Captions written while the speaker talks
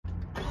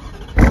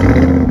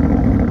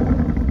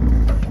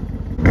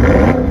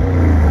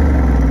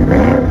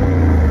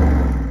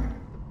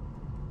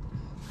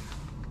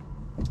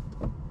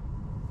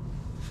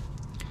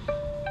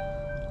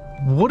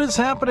is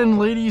happening,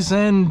 ladies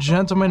and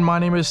gentlemen? My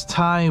name is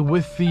Ty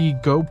with the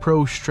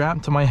GoPro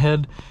strapped to my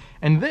head,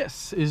 and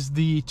this is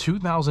the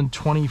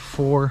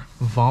 2024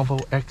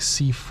 Volvo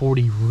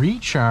XC40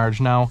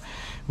 Recharge. Now,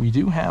 we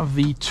do have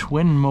the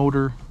twin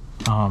motor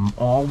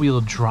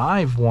all-wheel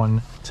drive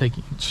one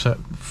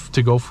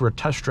to go for a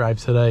test drive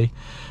today,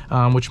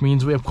 which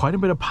means we have quite a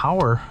bit of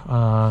power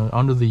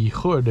under the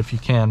hood, if you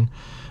can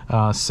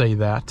say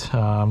that.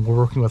 We're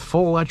working with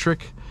full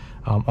electric,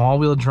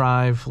 all-wheel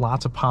drive,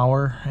 lots of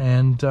power,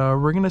 and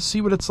we're gonna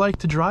see what it's like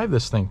to drive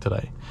this thing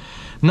today.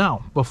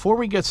 Now, before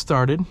we get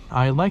started,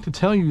 I'd like to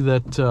tell you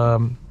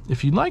that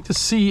if you'd like to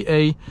see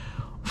a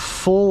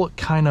full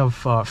kind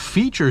of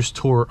features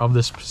tour of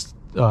this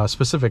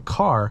specific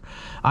car,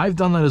 I've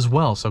done that as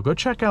well. So go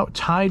check out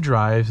Ty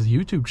Drive's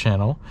YouTube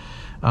channel,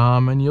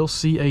 and you'll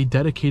see a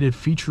dedicated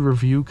feature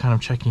review, kind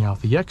of checking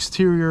out the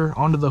exterior,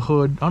 under the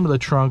hood, under the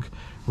trunk,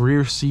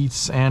 rear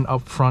seats, and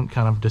up front,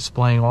 kind of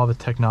displaying all the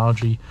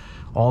technology,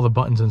 all the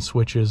buttons and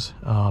switches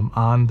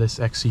on this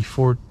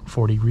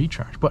XC40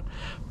 Recharge. But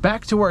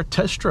back to our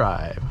test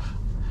drive.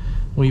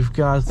 We've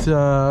got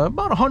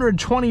about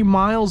 120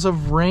 miles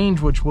of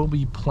range, which will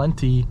be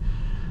plenty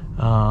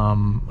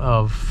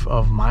of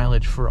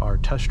mileage for our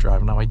test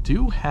drive. Now, I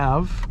do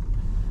have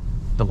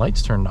the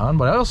lights turned on,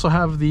 but I also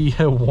have the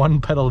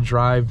one pedal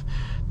drive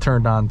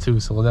turned on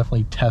too, so we'll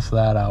definitely test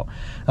that out.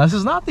 Now, this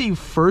is not the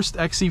first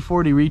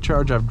XC40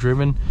 Recharge I've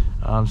driven,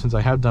 since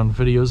I have done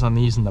videos on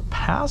these in the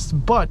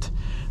past, but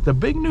the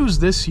big news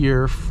this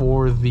year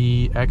for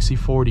the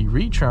XC40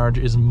 Recharge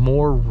is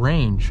more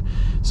range.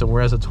 So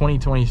whereas a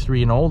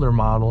 2023 and older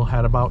model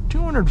had about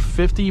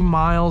 250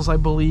 miles, I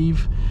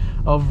believe,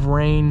 of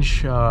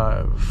range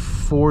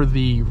for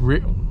the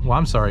well,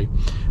 I'm sorry,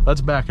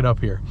 let's back it up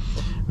here.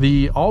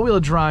 The all-wheel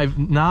drive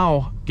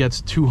now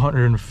gets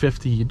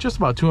 250, just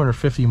about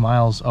 250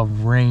 miles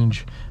of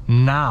range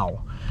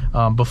now.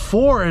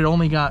 Before, it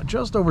only got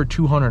just over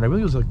 200. I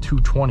believe it was like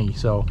 220.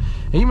 So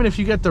even if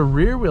you get the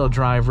rear-wheel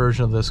drive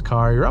version of this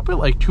car, you're up at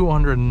like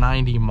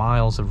 290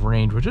 miles of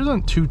range, which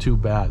isn't too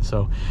bad.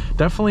 So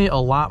definitely a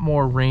lot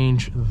more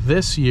range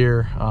this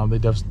year. They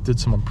did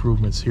some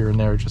improvements here and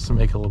there just to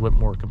make it a little bit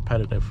more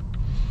competitive.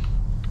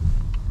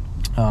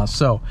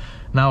 So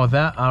now with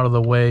that out of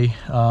the way,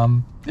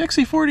 the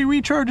XC40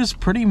 Recharge is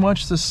pretty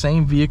much the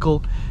same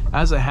vehicle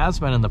as it has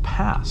been in the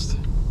past,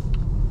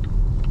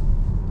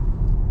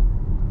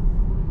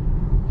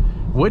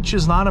 which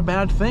is not a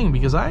bad thing,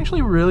 because I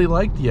actually really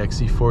like the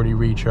XC40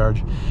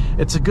 Recharge.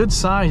 It's a good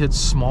size, it's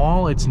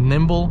small, it's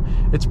nimble,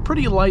 it's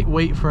pretty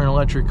lightweight for an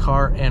electric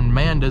car, and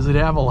man, does it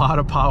have a lot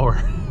of power.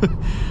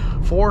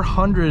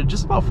 400,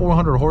 just about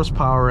 400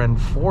 horsepower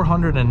and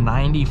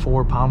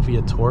 494 pound-feet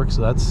of torque,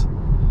 so that's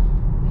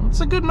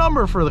a good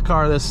number for the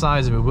car this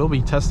size. We will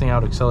be testing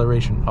out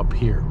acceleration up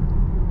here.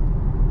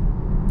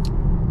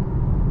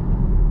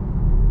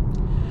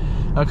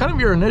 Now, kind of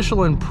your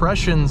initial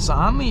impressions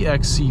on the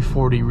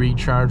XC40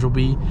 Recharge will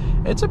be,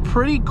 it's a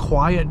pretty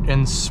quiet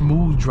and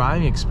smooth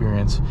driving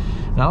experience.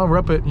 Now, we're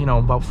up at,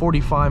 about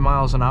 45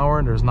 miles an hour,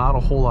 and there's not a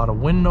whole lot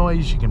of wind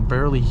noise. You can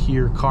barely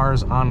hear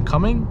cars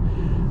oncoming.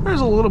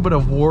 There's a little bit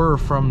of whir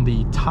from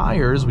the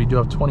tires. We do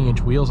have 20-inch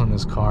wheels on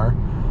this car,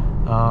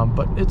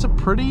 but it's a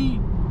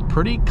pretty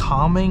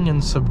calming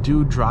and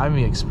subdued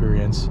driving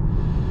experience.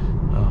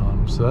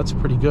 So that's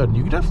pretty good.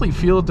 You can definitely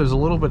feel that there's a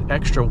little bit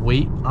extra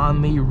weight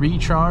on the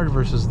Recharge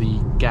versus the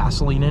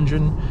gasoline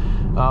engine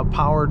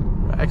powered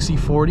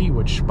XC40,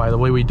 which, by the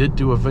way, we did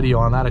do a video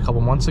on that a couple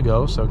months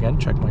ago, so again,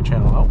 check my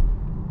channel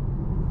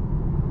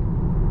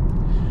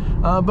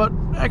out. But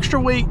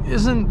extra weight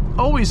isn't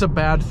always a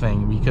bad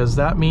thing, because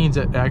that means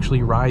it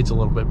actually rides a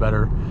little bit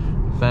better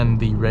than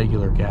the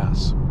regular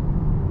gas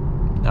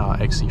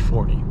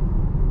XC40.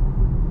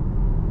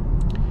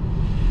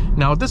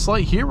 Now, at this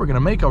light here, we're going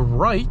to make a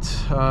right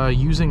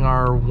using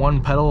our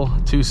one pedal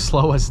to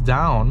slow us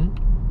down.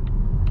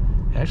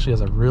 It actually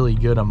has a really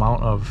good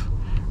amount of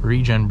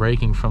regen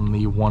braking from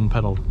the one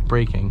pedal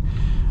braking.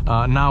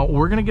 Now,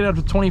 we're going to get up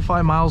to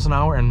 25 miles an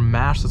hour and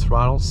mash the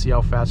throttle, see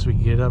how fast we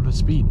can get up to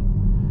speed.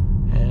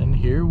 And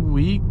here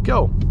we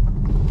go.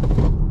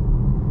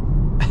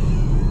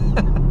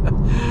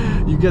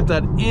 You get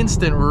that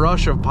instant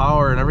rush of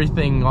power, and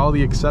everything, all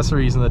the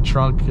accessories in the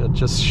trunk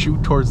just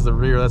shoot towards the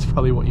rear. That's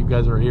probably what you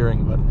guys are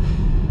hearing, but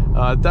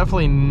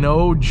definitely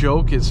no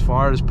joke as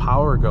far as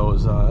power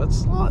goes.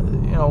 It's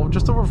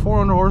just over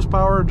 400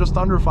 horsepower, just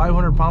under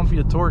 500 pound-feet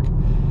of torque,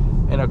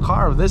 and a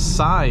car of this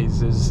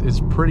size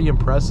is pretty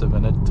impressive,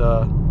 and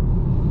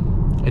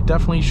it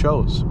definitely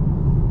shows.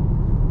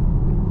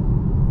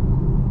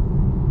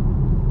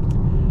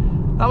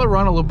 Now that we're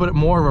on a little bit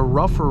more of a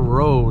rougher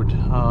road, you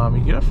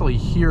can definitely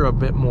hear a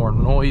bit more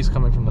noise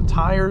coming from the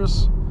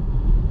tires.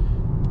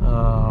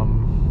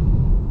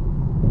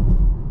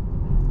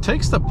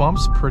 Takes the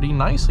bumps pretty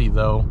nicely,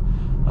 though,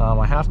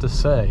 I have to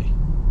say.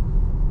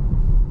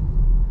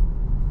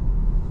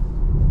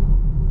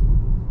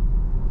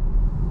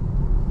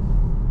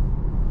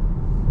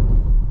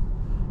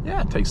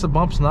 Yeah, it takes the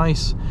bumps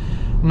nice.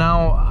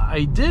 Now,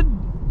 I did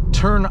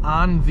turn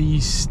on the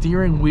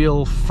steering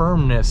wheel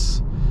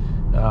firmness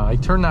I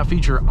turned that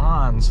feature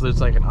on, so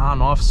there's like an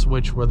on-off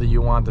switch whether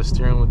you want the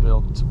steering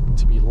wheel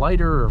to be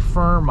lighter or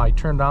firm. I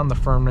turned on the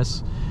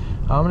firmness,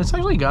 and it's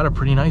actually got a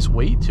pretty nice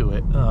weight to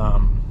it.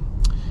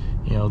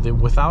 You know,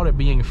 without it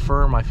being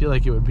firm, I feel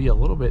like it would be a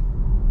little bit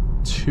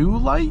too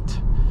light,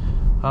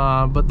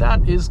 but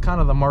that is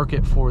kind of the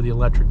market for the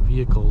electric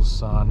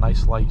vehicles,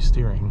 nice light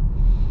steering.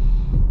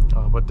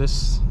 But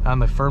this, on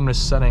the firmness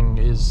setting,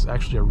 is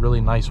actually a really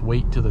nice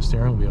weight to the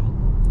steering wheel.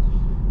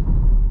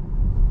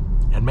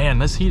 And man,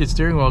 this heated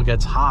steering wheel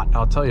gets hot,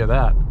 I'll tell you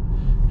that.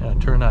 Yeah,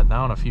 turn that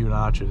down a few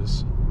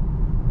notches.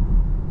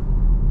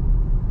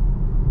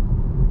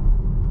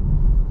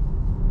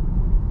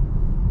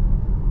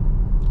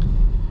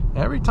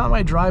 Every time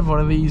I drive one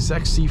of these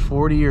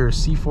XC40 or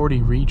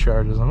C40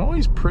 recharges, I'm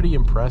always pretty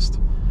impressed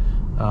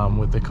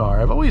with the car.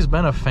 I've always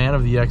been a fan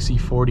of the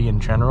XC40 in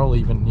general,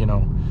 even, you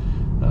know,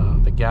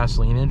 the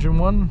gasoline engine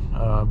one,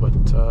 but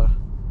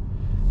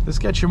this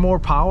gets you more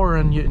power,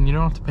 and you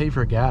don't have to pay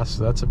for gas,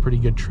 so that's a pretty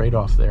good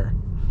trade-off there.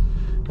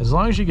 As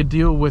long as you could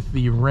deal with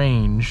the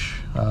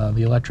range,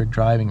 the electric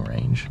driving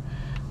range,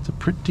 it's a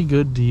pretty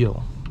good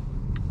deal.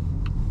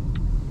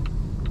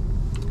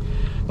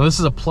 Now, this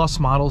is a plus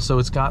model, so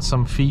it's got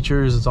some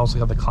features. It's also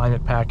got the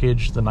climate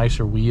package, the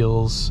nicer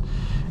wheels,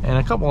 and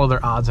a couple other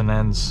odds and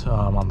ends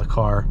on the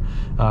car.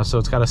 So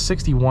it's got a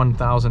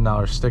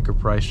 $61,000 sticker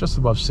price, just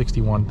above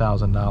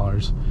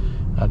 $61,000.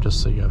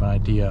 Just so you have an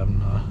idea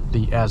on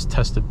the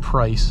as-tested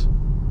price.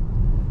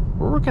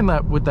 We're working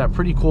with that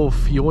pretty cool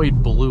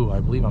Fioid blue. I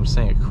believe I'm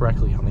saying it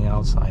correctly on the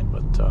outside,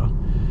 but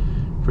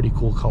pretty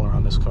cool color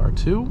on this car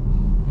too.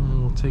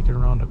 And we'll take it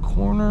around a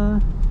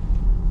corner.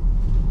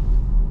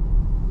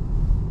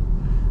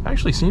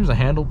 Actually seems to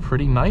handle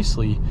pretty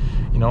nicely.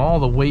 You know, all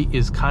the weight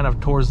is kind of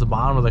towards the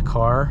bottom of the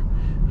car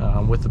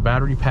with the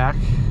battery pack,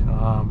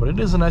 but it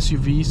is an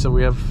SUV, so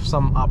we have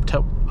some up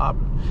top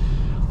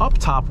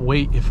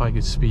weight, if I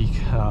could speak,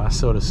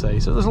 so to say.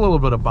 So there's a little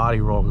bit of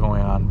body roll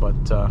going on,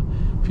 but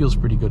feels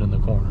pretty good in the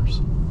corners.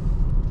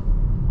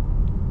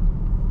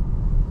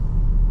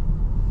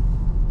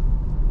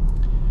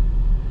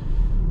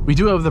 We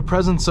do have the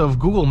presence of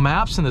Google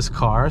Maps in this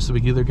car, so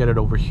we can either get it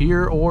over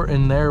here or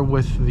in there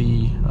with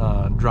the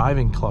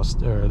driving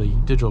cluster, or the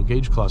digital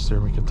gauge cluster,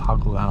 and we can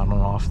toggle that on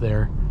and off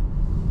there.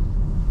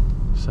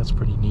 So that's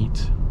pretty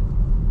neat.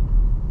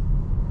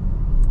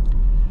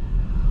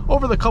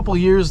 Over the couple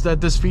years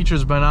that this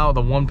feature's been out,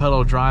 the one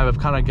pedal drive, I've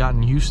kind of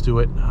gotten used to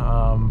it,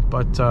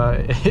 but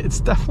it's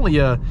definitely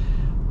a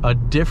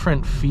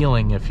different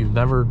feeling. If you've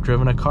never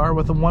driven a car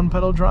with a one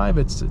pedal drive,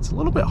 it's a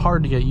little bit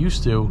hard to get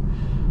used to,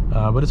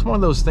 but it's one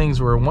of those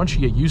things where once you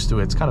get used to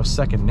it, it's kind of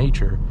second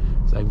nature.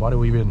 It's like, why do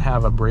we even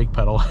have a brake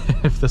pedal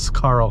if this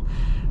car will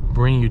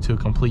bring you to a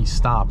complete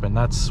stop? And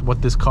that's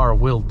what this car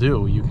will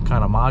do. You can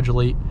kind of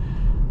modulate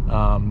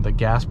the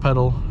gas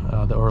pedal,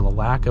 or the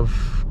lack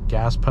of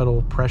gas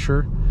pedal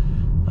pressure,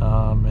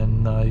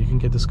 and you can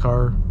get this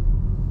car,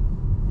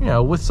 you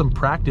know, with some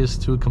practice,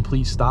 to a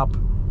complete stop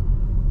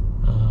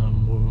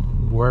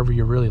wherever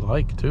you really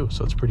like too.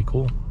 So it's pretty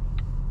cool.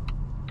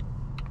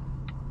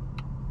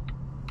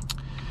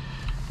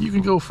 You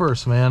can go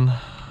first, man.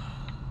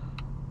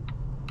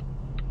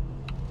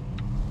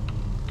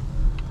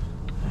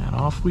 And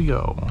off we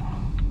go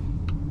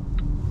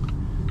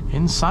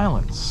in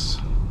silence.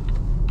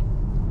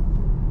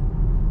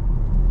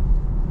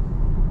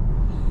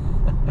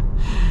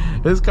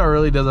 This car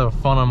really does have a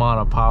fun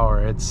amount of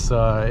power. It's,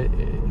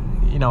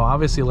 you know,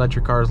 obviously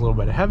electric car is a little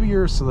bit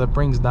heavier, so that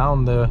brings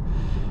down the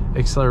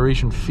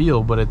acceleration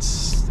feel, but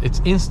it's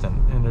instant,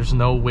 and there's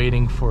no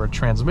waiting for a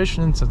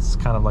transmission, since it's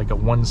kind of like a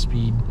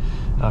one-speed,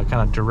 kind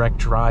of direct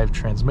drive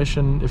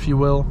transmission, if you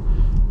will.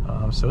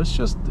 So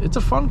it's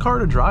a fun car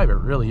to drive. It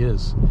really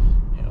is.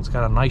 You know, it's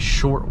got a nice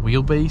short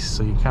wheelbase,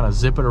 so you can kind of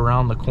zip it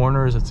around the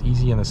corners. It's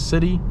easy in the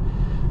city,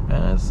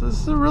 and this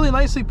is a really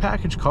nicely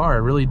packaged car. I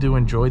really do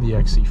enjoy the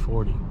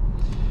XC40.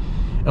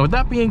 And with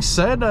that being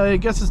said, I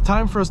guess it's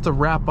time for us to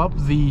wrap up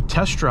the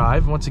test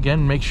drive. Once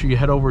again, make sure you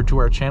head over to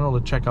our channel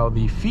to check out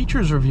the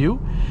features review.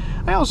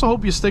 I also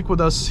hope you stick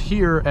with us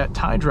here at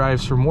Ty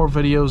Drives for more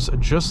videos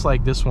just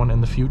like this one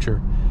in the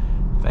future.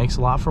 Thanks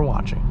a lot for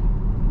watching.